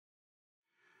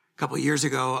couple of years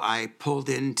ago, I pulled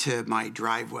into my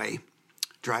driveway,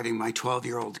 driving my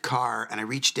 12-year-old car, and I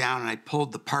reached down and I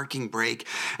pulled the parking brake,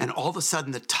 and all of a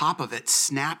sudden the top of it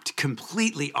snapped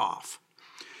completely off.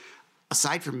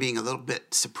 Aside from being a little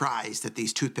bit surprised that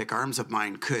these toothpick arms of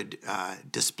mine could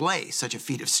display such a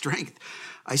feat of strength,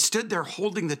 I stood there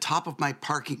holding the top of my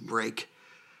parking brake,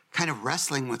 kind of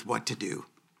wrestling with what to do.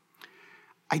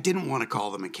 I didn't want to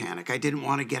call the mechanic. I didn't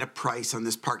want to get a price on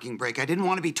this parking brake. I didn't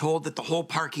want to be told that the whole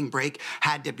parking brake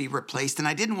had to be replaced. And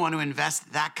I didn't want to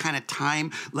invest that kind of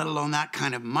time, let alone that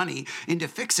kind of money, into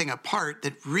fixing a part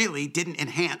that really didn't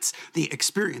enhance the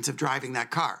experience of driving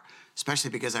that car,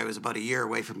 especially because I was about a year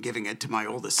away from giving it to my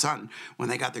oldest son when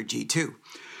they got their G2.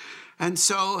 And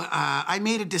so I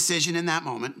made a decision in that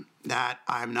moment that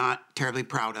I'm not terribly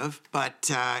proud of, but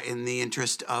in the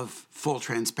interest of full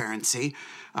transparency,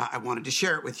 I wanted to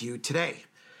share it with you today.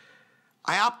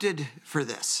 I opted for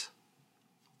this.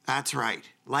 That's right.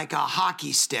 Like a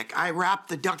hockey stick, I wrapped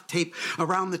the duct tape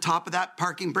around the top of that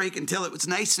parking brake until it was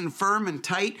nice and firm and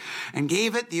tight and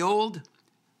gave it the old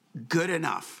good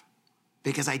enough,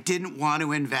 because I didn't want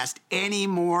to invest any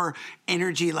more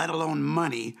energy, let alone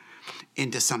money,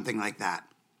 into something like that.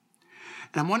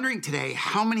 And I'm wondering today,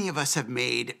 how many of us have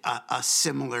made a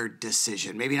similar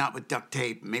decision? Maybe not with duct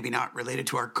tape, maybe not related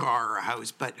to our car or a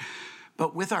house, but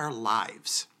with our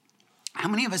lives. How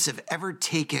many of us have ever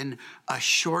taken a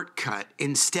shortcut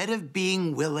instead of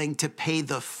being willing to pay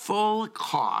the full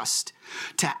cost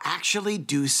to actually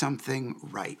do something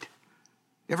right?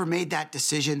 You ever made that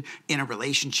decision in a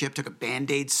relationship, took a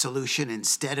Band-Aid solution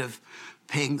instead of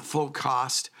paying the full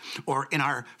cost? Or in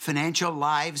our financial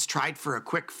lives, tried for a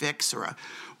quick fix or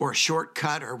a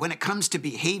shortcut? Or when it comes to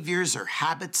behaviors or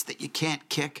habits that you can't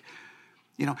kick?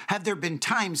 Have there been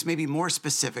times, maybe more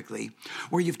specifically,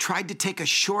 where you've tried to take a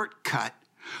shortcut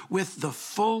with the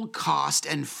full cost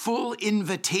and full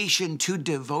invitation to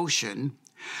devotion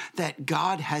that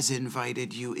God has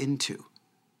invited you into?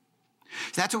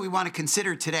 So that's what we want to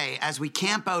consider today as we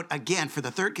camp out again for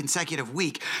the third consecutive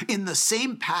week in the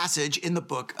same passage in the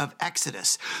book of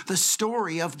Exodus, the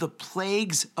story of the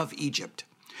plagues of Egypt.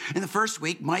 In the first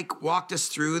week, Mike walked us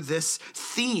through this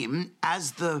theme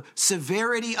as the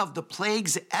severity of the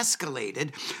plagues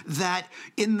escalated, that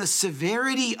in the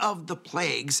severity of the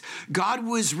plagues, God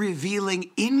was revealing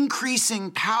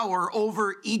increasing power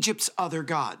over Egypt's other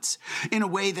gods in a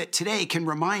way that today can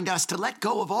remind us to let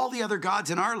go of all the other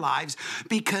gods in our lives,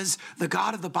 because the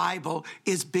God of the Bible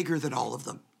is bigger than all of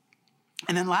them.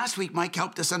 And then last week, Mike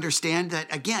helped us understand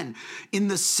that, again, in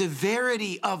the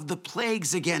severity of the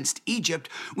plagues against Egypt,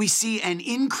 we see an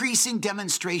increasing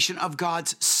demonstration of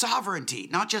God's sovereignty,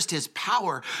 not just his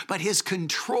power, but his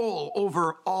control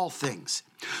over all things,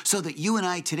 so that you and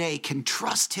I today can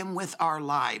trust him with our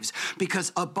lives,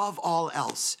 because above all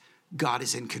else, God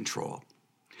is in control.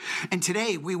 And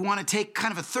today we want to take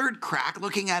kind of a third crack,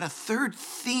 looking at a third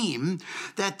theme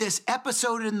that this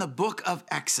episode in the book of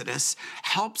Exodus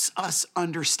helps us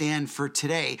understand for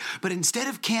today. But instead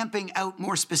of camping out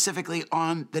more specifically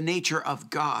on the nature of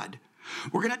God,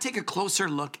 we're going to take a closer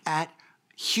look at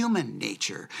human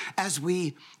nature as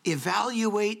we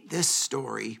evaluate this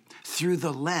story through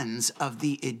the lens of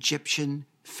the Egyptian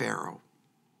Pharaoh.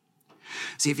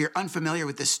 See, if you're unfamiliar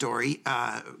with this story,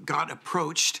 God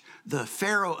approached the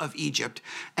Pharaoh of Egypt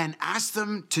and asked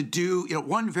them to do,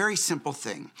 one very simple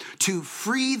thing: to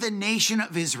free the nation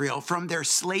of Israel from their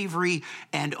slavery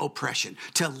and oppression,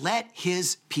 to let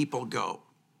his people go.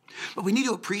 But we need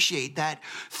to appreciate that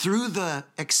through the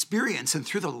experience and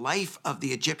through the life of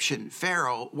the Egyptian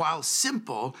Pharaoh, while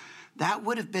simple, that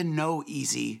would have been no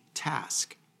easy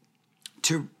task.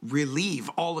 To relieve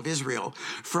all of Israel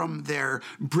from their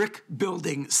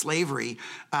brick-building slavery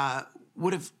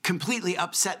would have completely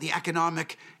upset the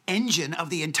economic engine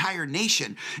of the entire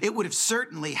nation. It would have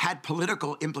certainly had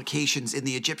political implications in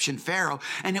the Egyptian Pharaoh,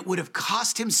 and it would have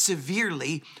cost him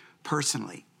severely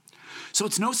personally. So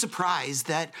it's no surprise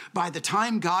that by the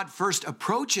time God first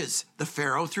approaches the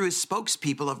Pharaoh through his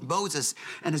spokespeople of Moses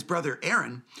and his brother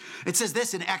Aaron, it says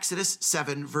this in Exodus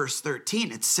 7, verse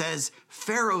 13. It says,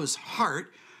 Pharaoh's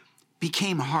heart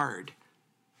became hard,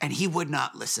 and he would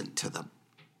not listen to them.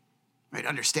 Right?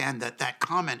 Understand that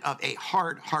comment of a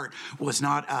hard heart was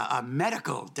not a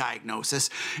medical diagnosis.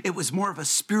 It was more of a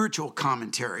spiritual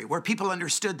commentary where people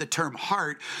understood the term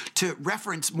heart to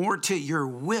reference more to your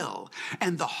will.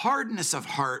 And the hardness of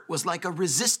heart was like a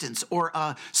resistance or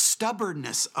a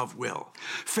stubbornness of will.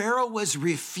 Pharaoh was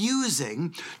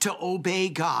refusing to obey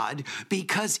God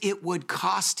because it would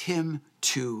cost him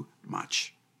too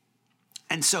much.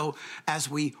 And so as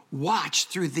we watch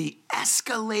through the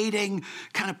escalating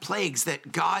kind of plagues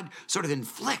that God sort of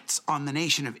inflicts on the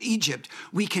nation of Egypt,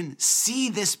 we can see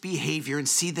this behavior and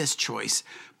see this choice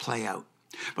play out.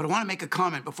 But I want to make a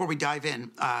comment before we dive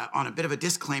in on a bit of a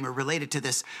disclaimer related to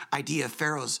this idea of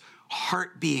Pharaoh's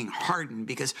heart being hardened,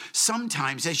 because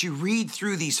sometimes as you read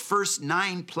through these first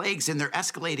 9 plagues in their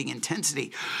escalating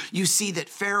intensity, you see that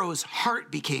Pharaoh's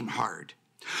heart became hard.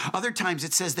 Other times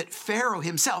it says that Pharaoh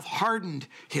himself hardened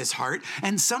his heart,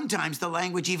 and sometimes the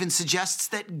language even suggests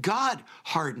that God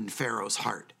hardened Pharaoh's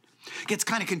heart. It gets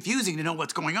kind of confusing to know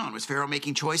what's going on. Was Pharaoh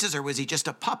making choices, or was he just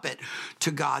a puppet to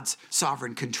God's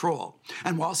sovereign control?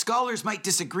 And while scholars might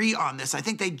disagree on this, I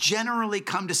think they generally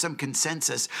come to some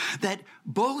consensus that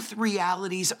both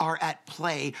realities are at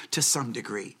play to some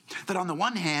degree. That on the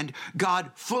one hand, God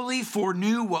fully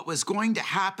foreknew what was going to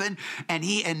happen, and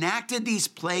he enacted these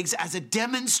plagues as a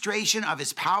demonstration of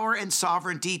his power and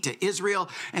sovereignty to Israel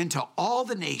and to all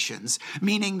the nations,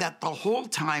 meaning that the whole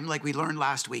time, like we learned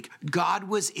last week, God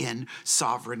was in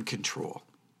sovereign control.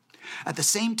 At the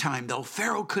same time, though,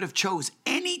 Pharaoh could have chose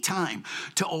any time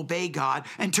to obey God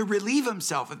and to relieve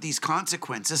himself of these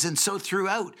consequences. And so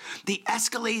throughout the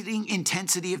escalating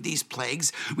intensity of these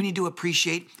plagues, we need to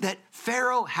appreciate that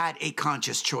Pharaoh had a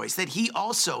conscious choice, that he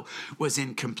also was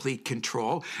in complete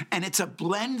control. And it's a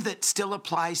blend that still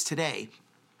applies today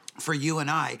for you and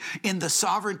I in the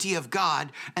sovereignty of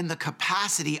God and the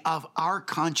capacity of our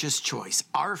conscious choice,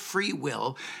 our free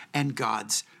will, and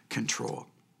God's control.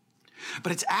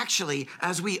 But it's actually,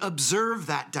 as we observe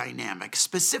that dynamic,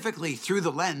 specifically through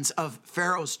the lens of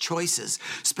Pharaoh's choices,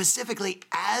 specifically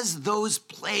as those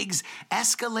plagues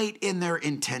escalate in their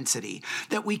intensity,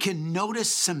 that we can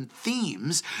notice some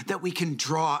themes that we can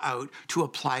draw out to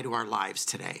apply to our lives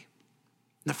today.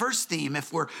 The first theme,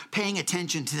 if we're paying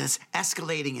attention to this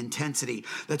escalating intensity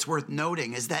that's worth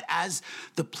noting, is that as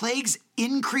the plagues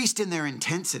increased in their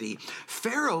intensity,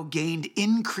 Pharaoh gained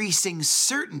increasing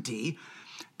certainty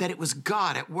that it was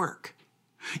God at work.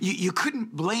 You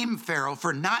couldn't blame Pharaoh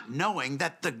for not knowing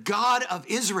that the God of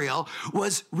Israel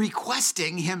was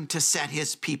requesting him to set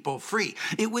his people free.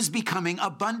 It was becoming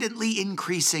abundantly,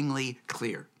 increasingly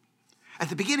clear. At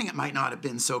the beginning, it might not have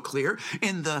been so clear.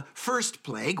 In the first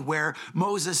plague, where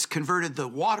Moses converted the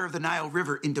water of the Nile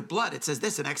River into blood, it says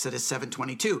this in Exodus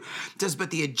 7:22. It says,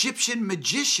 "But the Egyptian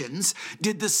magicians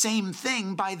did the same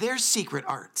thing by their secret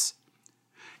arts."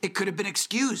 It could have been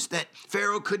excused that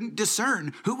Pharaoh couldn't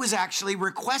discern who was actually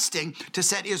requesting to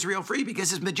set Israel free because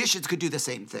his magicians could do the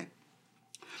same thing.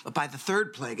 But by the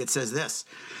third plague, it says this.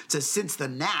 It says, "Since the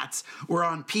gnats were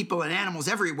on people and animals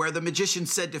everywhere, the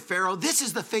magicians said to Pharaoh, 'This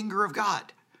is the finger of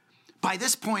God.'" By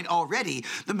this point already,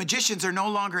 the magicians are no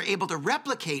longer able to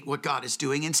replicate what God is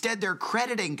doing. Instead, they're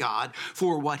crediting God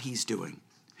for what he's doing.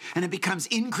 And it becomes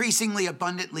increasingly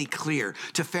abundantly clear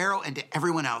to Pharaoh and to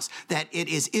everyone else that it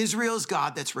is Israel's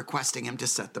God that's requesting him to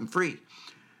set them free.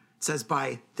 It says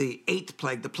by the 8th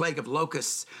plague, the plague of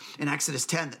locusts in Exodus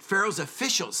 10, that Pharaoh's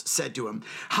officials said to him,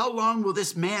 "How long will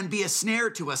this man be a snare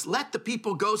to us? Let the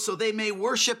people go so they may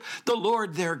worship the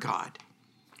Lord their God."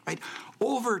 Right?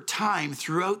 Over time,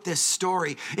 throughout this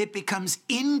story, it becomes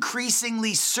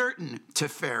increasingly certain to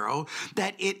Pharaoh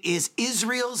that it is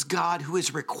Israel's God who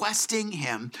is requesting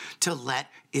him to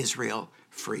let Israel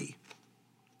free.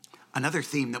 Another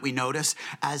theme that we notice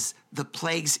as the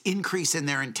plagues increase in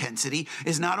their intensity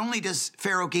is not only does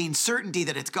Pharaoh gain certainty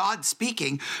that it's God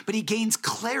speaking, but he gains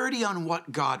clarity on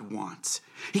what God wants.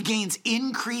 He gains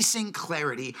increasing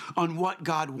clarity on what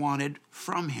God wanted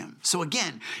from him. So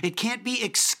again, it can't be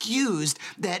excused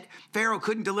that Pharaoh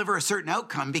couldn't deliver a certain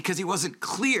outcome because he wasn't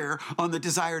clear on the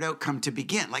desired outcome to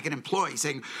begin. Like an employee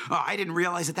saying, "Oh, I didn't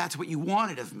realize that that's what you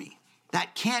wanted of me."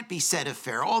 That can't be said of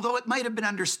Pharaoh, although it might have been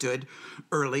understood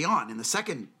early on. In the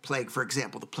second plague, for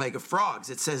example, the plague of frogs,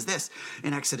 it says this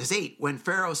in Exodus 8, "When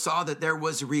Pharaoh saw that there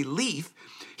was relief,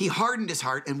 he hardened his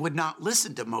heart and would not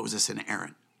listen to Moses and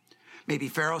Aaron." Maybe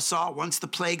Pharaoh saw once the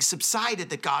plague subsided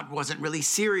that God wasn't really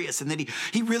serious and that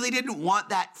he really didn't want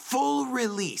that full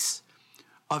release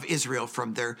of Israel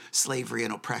from their slavery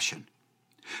and oppression.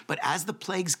 But as the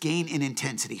plagues gain in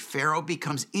intensity, Pharaoh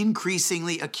becomes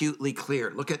increasingly acutely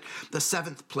clear. Look at the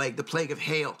 7th plague, the plague of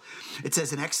hail. It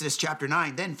says in Exodus chapter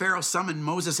 9, "Then Pharaoh summoned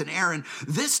Moses and Aaron.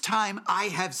 'This time I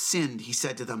have sinned,' he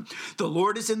said to them. 'The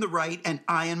Lord is in the right, and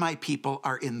I and my people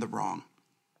are in the wrong.'"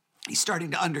 He's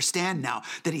starting to understand now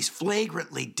that he's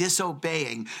flagrantly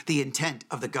disobeying the intent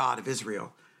of the God of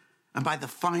Israel. And by the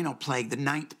final plague, the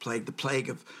ninth plague, the plague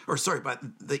of, by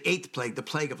the eighth plague, the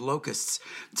plague of locusts,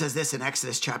 it says this in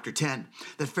Exodus chapter 10,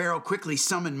 that Pharaoh quickly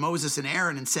summoned Moses and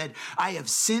Aaron and said, I have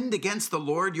sinned against the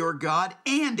Lord your God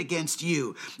and against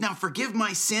you. Now forgive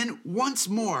my sin once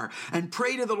more and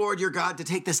pray to the Lord your God to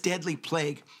take this deadly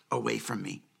plague away from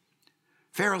me.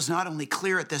 Pharaoh's not only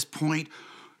clear at this point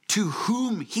to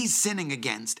whom he's sinning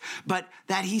against, but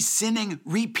that he's sinning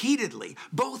repeatedly,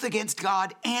 both against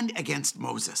God and against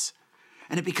Moses.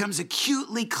 And it becomes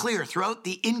acutely clear throughout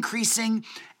the increasing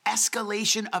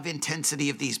escalation of intensity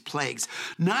of these plagues,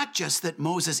 not just that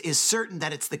Moses is certain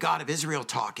that it's the God of Israel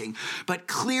talking, but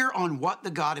clear on what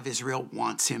the God of Israel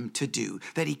wants him to do,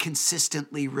 that he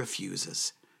consistently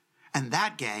refuses. And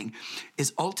that, gang,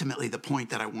 is ultimately the point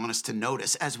that I want us to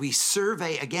notice as we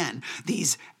survey again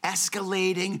these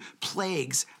escalating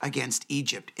plagues against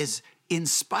Egypt, is in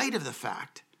spite of the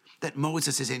fact that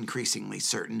Moses is increasingly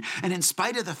certain, and in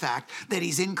spite of the fact that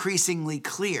he's increasingly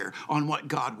clear on what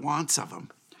God wants of him,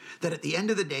 that at the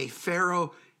end of the day,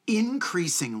 Pharaoh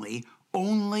increasingly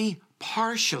only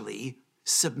partially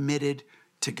submitted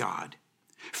to God.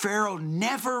 Pharaoh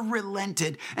never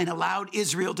relented and allowed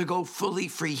Israel to go fully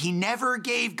free. He never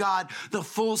gave God the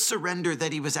full surrender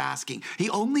that he was asking. He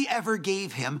only ever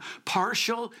gave him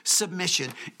partial submission,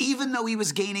 even though he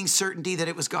was gaining certainty that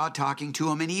it was God talking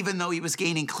to him, and even though he was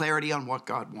gaining clarity on what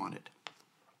God wanted.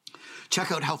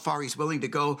 Check out how far he's willing to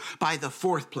go by the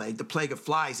fourth plague, the plague of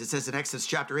flies. It says in Exodus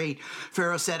chapter 8,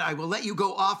 Pharaoh said, I will let you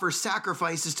go offer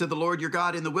sacrifices to the Lord your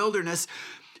God in the wilderness,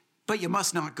 but you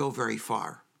must not go very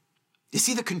far. You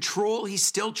see the control he's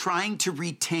still trying to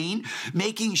retain,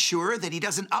 making sure that he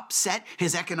doesn't upset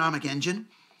his economic engine?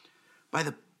 By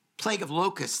the plague of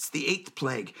locusts, the eighth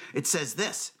plague, it says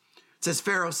this. It says,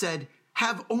 Pharaoh said,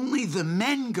 have only the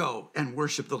men go and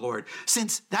worship the Lord,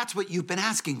 since that's what you've been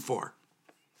asking for.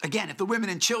 Again, if the women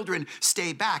and children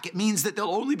stay back, it means that they'll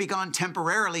only be gone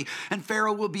temporarily, and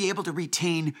Pharaoh will be able to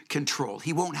retain control.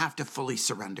 He won't have to fully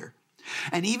surrender.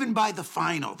 And even by the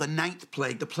final, the ninth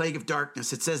plague, the plague of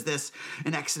darkness, it says this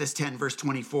in Exodus 10, verse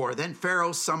 24. Then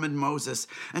Pharaoh summoned Moses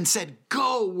and said,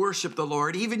 go worship the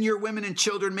Lord. Even your women and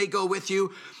children may go with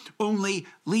you. Only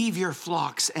leave your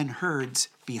flocks and herds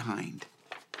behind.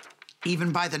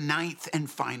 Even by the ninth and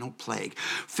final plague,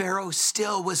 Pharaoh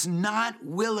still was not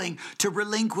willing to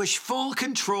relinquish full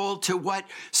control to what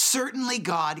certainly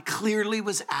God clearly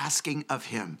was asking of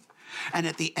him. And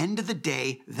at the end of the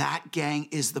day, that, gang,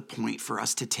 is the point for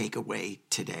us to take away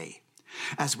today.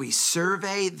 As we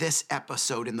survey this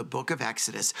episode in the book of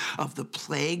Exodus of the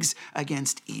plagues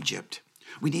against Egypt,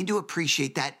 we need to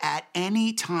appreciate that at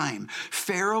any time,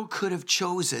 Pharaoh could have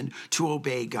chosen to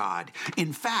obey God.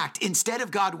 In fact, instead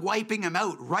of God wiping him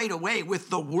out right away with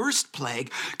the worst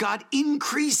plague, God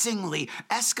increasingly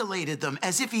escalated them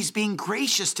as if he's being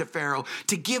gracious to Pharaoh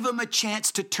to give him a chance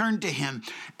to turn to him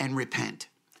and repent.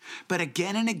 But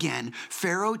again and again,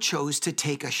 Pharaoh chose to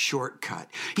take a shortcut.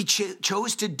 He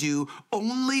chose to do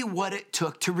only what it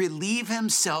took to relieve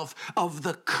himself of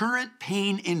the current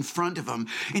pain in front of him,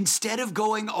 instead of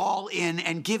going all in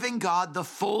and giving God the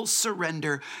full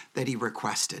surrender that he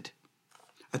requested.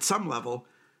 At some level,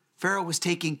 Pharaoh was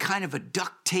taking kind of a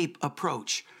duct tape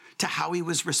approach to how he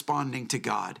was responding to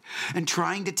God and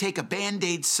trying to take a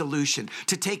Band-Aid solution,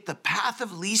 to take the path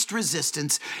of least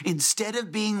resistance instead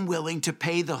of being willing to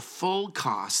pay the full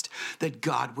cost that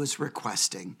God was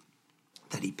requesting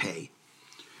that he pay.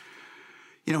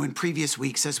 You know, in previous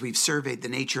weeks, as we've surveyed the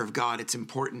nature of God, it's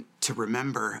important to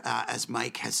remember, as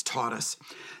Mike has taught us,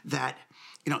 that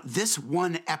this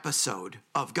one episode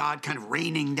of God kind of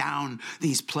raining down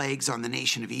these plagues on the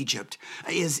nation of Egypt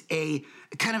is a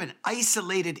kind of an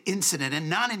isolated incident and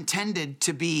not intended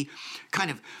to be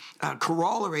kind of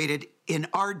corroborated in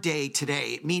our day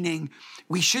today, meaning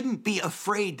we shouldn't be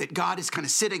afraid that God is kind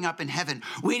of sitting up in heaven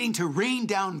waiting to rain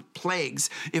down plagues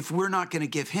if we're not going to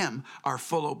give him our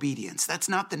full obedience. That's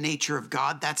not the nature of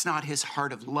God. That's not his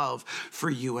heart of love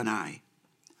for you and I.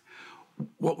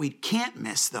 What we can't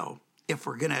miss, though, if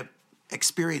we're going to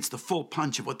experience the full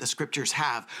punch of what the scriptures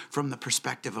have from the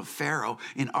perspective of Pharaoh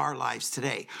in our lives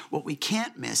today, what we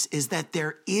can't miss is that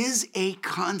there is a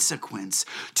consequence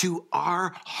to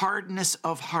our hardness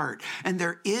of heart, and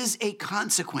there is a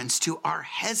consequence to our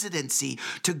hesitancy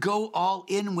to go all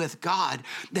in with God,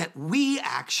 that we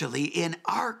actually, in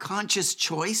our conscious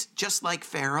choice, just like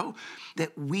Pharaoh,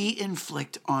 that we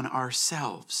inflict on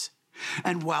ourselves.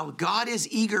 And while God is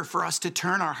eager for us to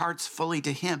turn our hearts fully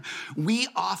to him, we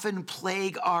often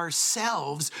plague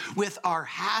ourselves with our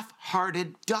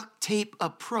half-hearted duct tape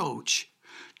approach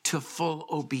to full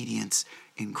obedience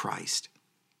in Christ.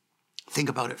 Think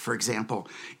about it, for example,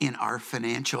 in our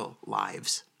financial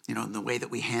lives. in the way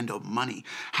that we handle money.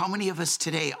 How many of us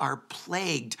today are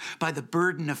plagued by the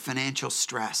burden of financial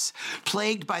stress,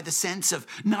 plagued by the sense of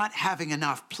not having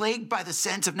enough, plagued by the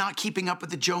sense of not keeping up with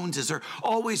the Joneses or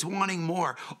always wanting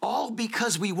more, all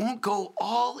because we won't go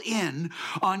all in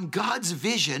on God's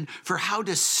vision for how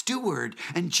to steward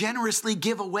and generously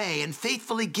give away and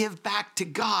faithfully give back to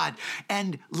God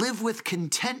and live with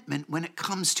contentment when it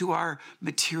comes to our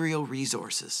material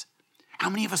resources. How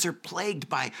many of us are plagued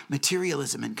by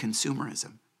materialism and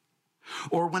consumerism?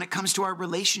 Or when it comes to our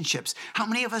relationships, how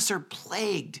many of us are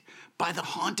plagued by the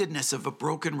hauntedness of a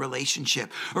broken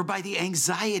relationship or by the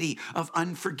anxiety of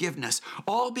unforgiveness?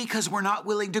 All because we're not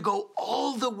willing to go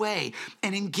all the way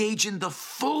and engage in the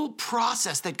full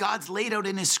process that God's laid out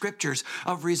in his scriptures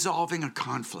of resolving a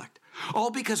conflict. All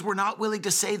because we're not willing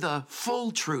to say the full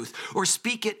truth or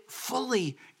speak it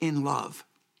fully in love.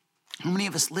 How many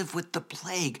of us live with the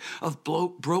plague of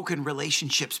broken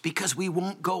relationships because we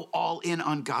won't go all in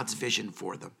on God's vision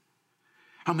for them?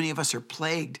 How many of us are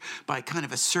plagued by kind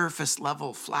of a surface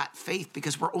level flat faith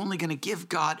because we're only going to give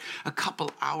God a couple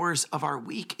hours of our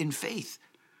week in faith?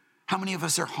 How many of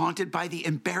us are haunted by the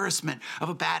embarrassment of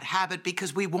a bad habit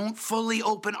because we won't fully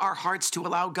open our hearts to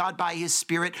allow God by his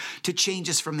Spirit to change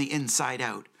us from the inside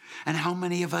out? And how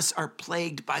many of us are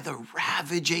plagued by the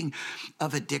ravaging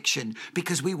of addiction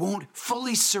because we won't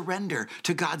fully surrender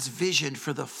to God's vision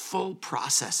for the full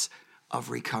process of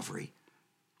recovery?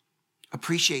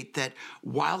 Appreciate that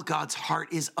while God's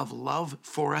heart is of love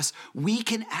for us, we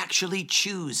can actually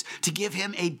choose to give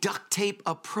him a duct tape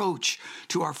approach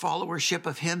to our followership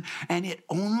of him, and it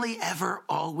only ever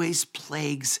always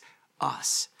plagues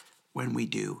us when we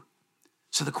do.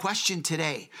 So the question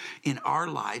today in our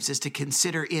lives is to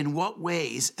consider in what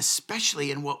ways, especially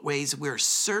in what ways we're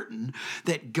certain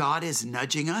that God is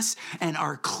nudging us and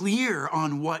are clear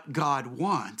on what God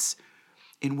wants.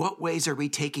 In what ways are we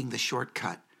taking the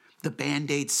shortcut, the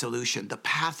Band-Aid solution, the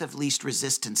path of least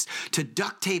resistance, to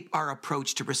duct tape our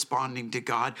approach to responding to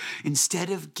God instead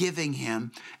of giving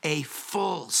him a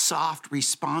full, soft,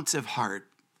 responsive heart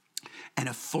and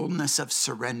a fullness of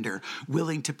surrender,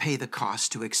 willing to pay the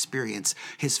cost to experience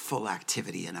his full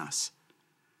activity in us?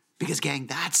 Because, gang,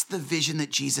 that's the vision that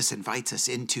Jesus invites us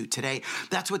into today.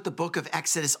 That's what the book of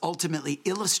Exodus ultimately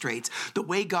illustrates, the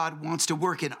way God wants to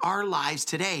work in our lives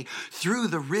today through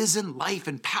the risen life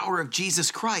and power of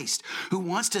Jesus Christ, who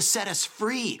wants to set us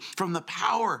free from the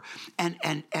power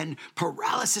and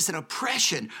paralysis and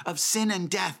oppression of sin and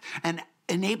death and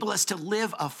enable us to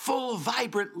live a full,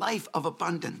 vibrant life of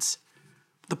abundance.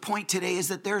 The point today is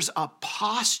that there's a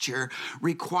posture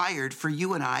required for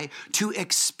you and I to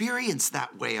experience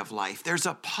that way of life. There's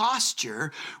a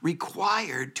posture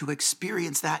required to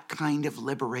experience that kind of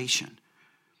liberation.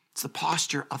 It's the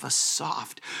posture of a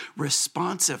soft,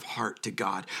 responsive heart to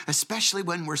God, especially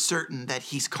when we're certain that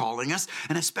he's calling us,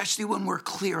 and especially when we're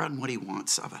clear on what he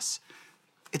wants of us.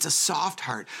 It's a soft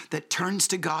heart that turns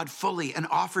to God fully and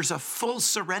offers a full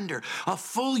surrender, a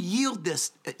full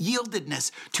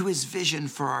yieldedness to his vision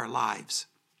for our lives.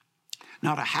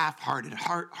 Not a half-hearted,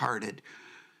 heart-hearted,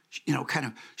 kind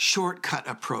of shortcut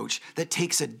approach that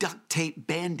takes a duct tape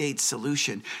Band-Aid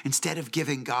solution instead of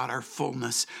giving God our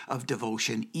fullness of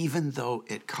devotion, even though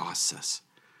it costs us.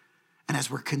 And as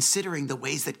we're considering the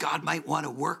ways that God might want to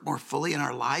work more fully in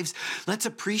our lives, let's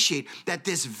appreciate that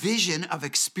this vision of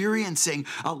experiencing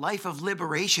a life of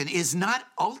liberation is not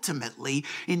ultimately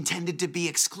intended to be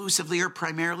exclusively or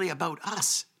primarily about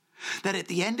us. That at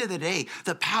the end of the day,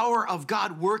 the power of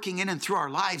God working in and through our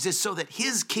lives is so that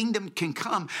his kingdom can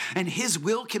come and his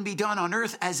will can be done on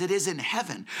earth as it is in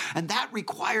heaven. And that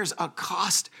requires a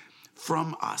cost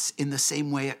from us in the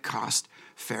same way it cost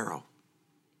Pharaoh.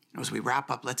 As we wrap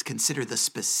up, let's consider the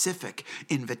specific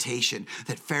invitation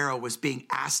that Pharaoh was being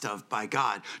asked of by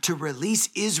God to release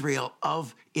Israel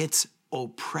of its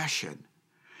oppression.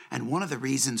 And one of the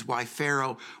reasons why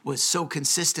Pharaoh was so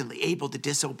consistently able to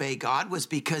disobey God was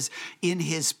because in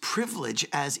his privilege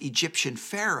as Egyptian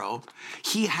Pharaoh,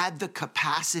 he had the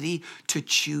capacity to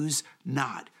choose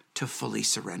not to fully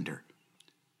surrender.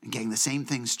 And gang, the same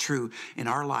thing's true in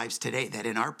our lives today, that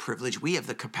in our privilege, we have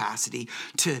the capacity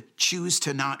to choose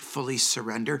to not fully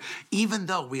surrender, even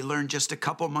though we learned just a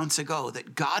couple months ago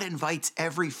that God invites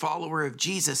every follower of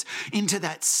Jesus into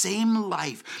that same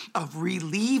life of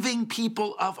relieving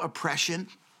people of oppression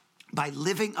by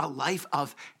living a life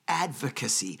of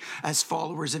advocacy as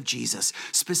followers of Jesus,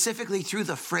 specifically through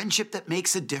the friendship that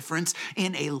makes a difference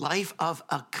in a life of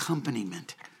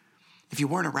accompaniment. If you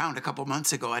weren't around a couple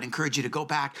months ago, I'd encourage you to go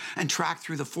back and track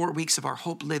through the 4 weeks of our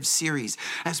Hope Lives series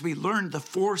as we learned the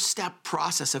 4-step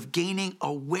process of gaining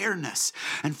awareness.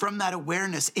 And from that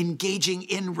awareness, engaging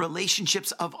in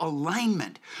relationships of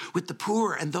alignment with the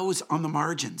poor and those on the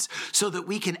margins so that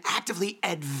we can actively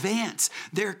advance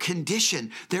their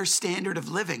condition, their standard of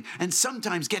living, and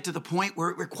sometimes get to the point where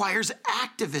it requires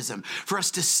activism for us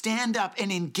to stand up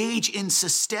and engage in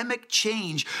systemic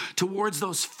change towards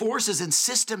those forces and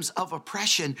systems of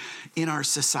oppression in our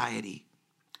society.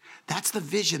 That's the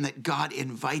vision that God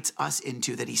invites us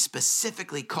into, that he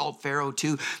specifically called Pharaoh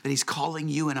to, that he's calling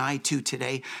you and I to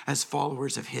today as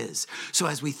followers of his. So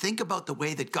as we think about the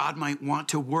way that God might want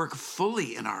to work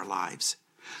fully in our lives,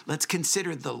 let's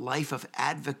consider the life of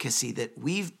advocacy that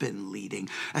we've been leading,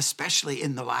 especially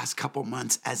in the last couple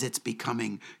months as it's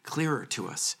becoming clearer to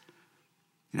us.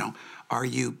 Are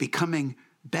you becoming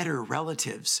better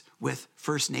relatives with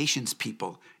First Nations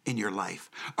people in your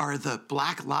life? Are the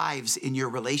Black lives in your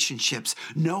relationships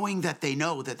knowing that they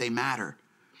know that they matter?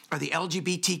 Are the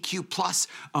LGBTQ plus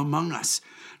among us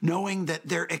knowing that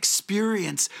their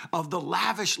experience of the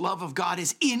lavish love of God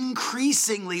is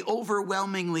increasingly,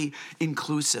 overwhelmingly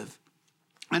inclusive?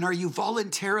 And are you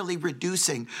voluntarily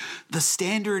reducing the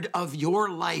standard of your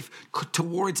life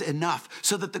towards enough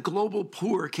so that the global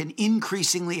poor can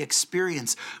increasingly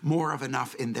experience more of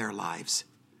enough in their lives?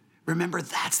 Remember,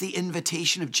 that's the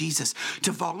invitation of Jesus,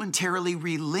 to voluntarily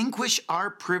relinquish our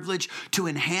privilege to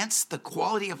enhance the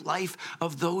quality of life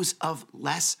of those of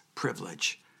less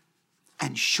privilege.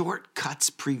 And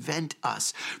shortcuts prevent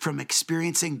us from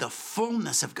experiencing the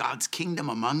fullness of God's kingdom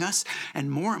among us. And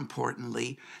more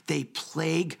importantly, they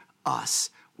plague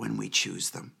us when we choose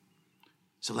them.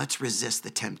 So let's resist the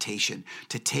temptation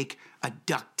to take a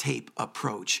duct tape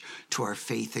approach to our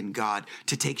faith in God,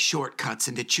 to take shortcuts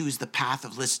and to choose the path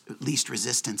of least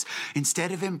resistance,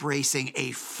 instead of embracing a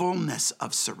fullness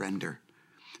of surrender.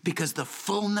 Because the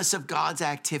fullness of God's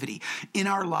activity in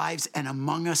our lives and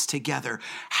among us together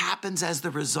happens as the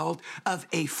result of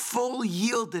a full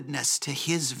yieldedness to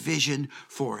his vision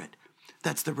for it.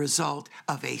 That's the result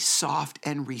of a soft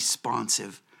and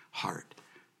responsive heart.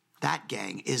 That,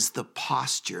 gang, is the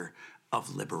posture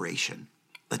of liberation.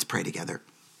 Let's pray together.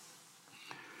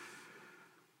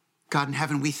 God in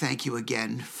heaven, we thank you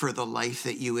again for the life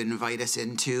that you invite us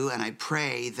into. And I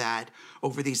pray that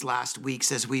over these last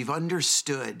weeks, as we've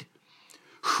understood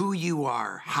who you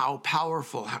are, how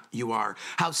powerful you are,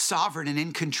 how sovereign and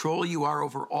in control you are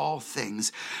over all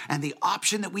things, and the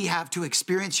option that we have to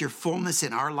experience your fullness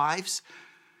in our lives,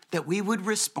 that we would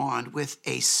respond with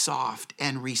a soft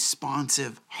and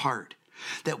responsive heart.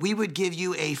 That we would give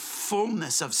you a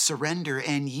fullness of surrender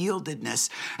and yieldedness,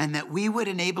 and that we would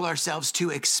enable ourselves to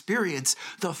experience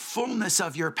the fullness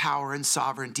of your power and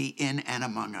sovereignty in and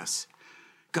among us.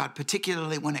 God,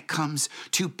 particularly when it comes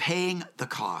to paying the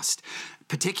cost,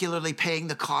 particularly paying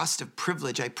the cost of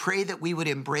privilege, I pray that we would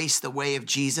embrace the way of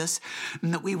Jesus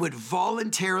and that we would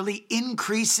voluntarily,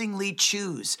 increasingly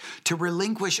choose to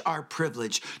relinquish our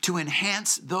privilege to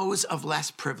enhance those of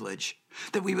less privilege.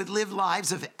 That we would live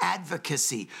lives of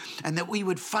advocacy and that we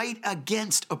would fight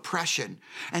against oppression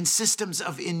and systems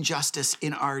of injustice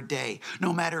in our day,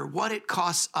 no matter what it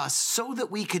costs us, so that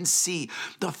we can see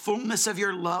the fullness of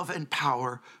your love and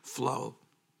power flow.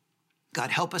 God,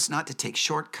 help us not to take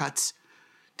shortcuts,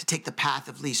 to take the path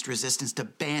of least resistance, to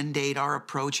band-aid our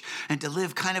approach, and to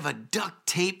live kind of a duct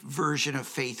tape version of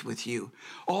faith with you,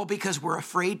 all because we're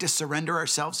afraid to surrender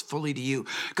ourselves fully to you.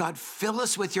 God, fill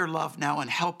us with your love now and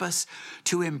help us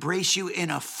to embrace you in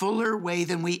a fuller way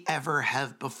than we ever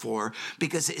have before,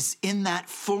 because it's in that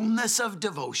fullness of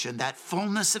devotion, that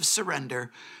fullness of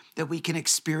surrender, that we can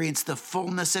experience the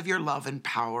fullness of your love and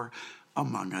power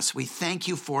among us. We thank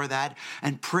you for that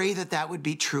and pray that that would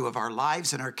be true of our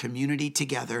lives and our community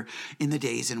together in the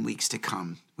days and weeks to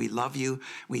come. We love you.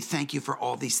 We thank you for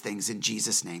all these things in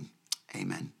Jesus' name.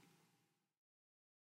 Amen.